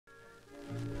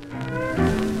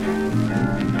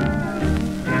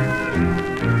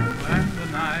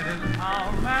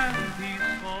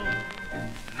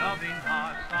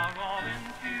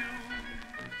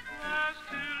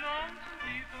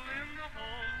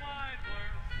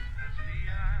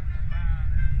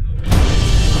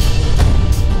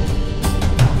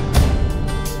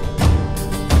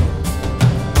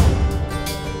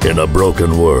In a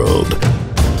broken world,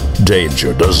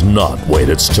 danger does not wait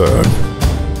its turn.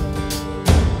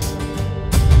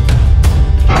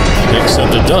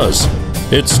 Except it does.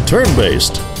 It's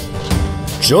turn-based.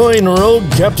 Join Rogue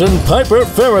Captain Piper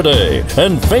Faraday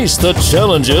and face the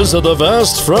challenges of the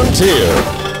vast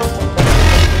frontier.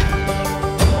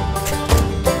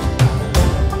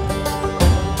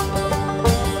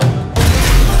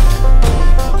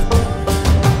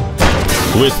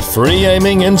 With free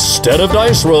aiming instead of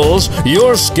dice rolls,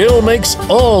 your skill makes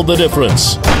all the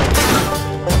difference.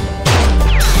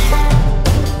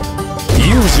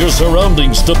 Use your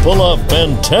surroundings to pull off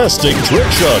fantastic trick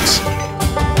shots.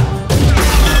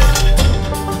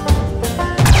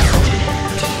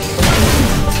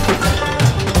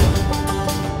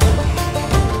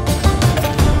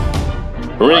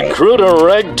 Recruit a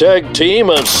ragtag team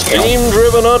of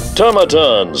steam-driven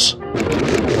automatons.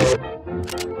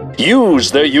 Use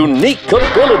their unique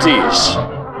abilities.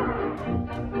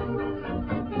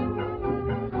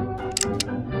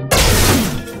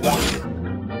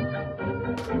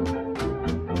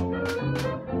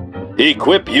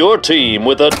 Equip your team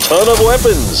with a ton of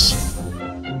weapons.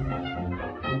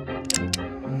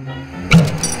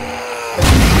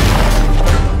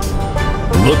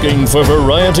 Looking for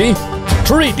variety?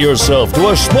 Treat yourself to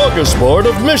a smorgasbord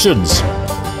of missions.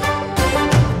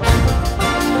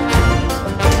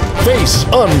 Face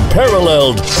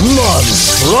unparalleled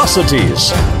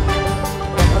monstrosities.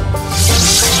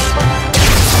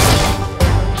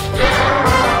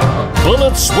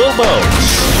 Bullets will bounce.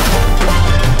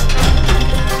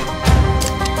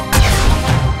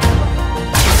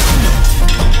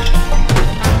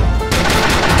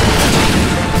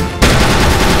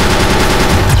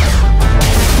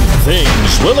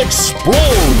 Things will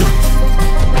explode.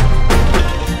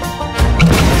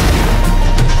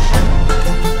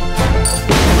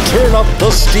 Turn up the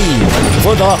steam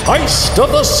for the heist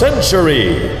of the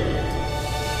century!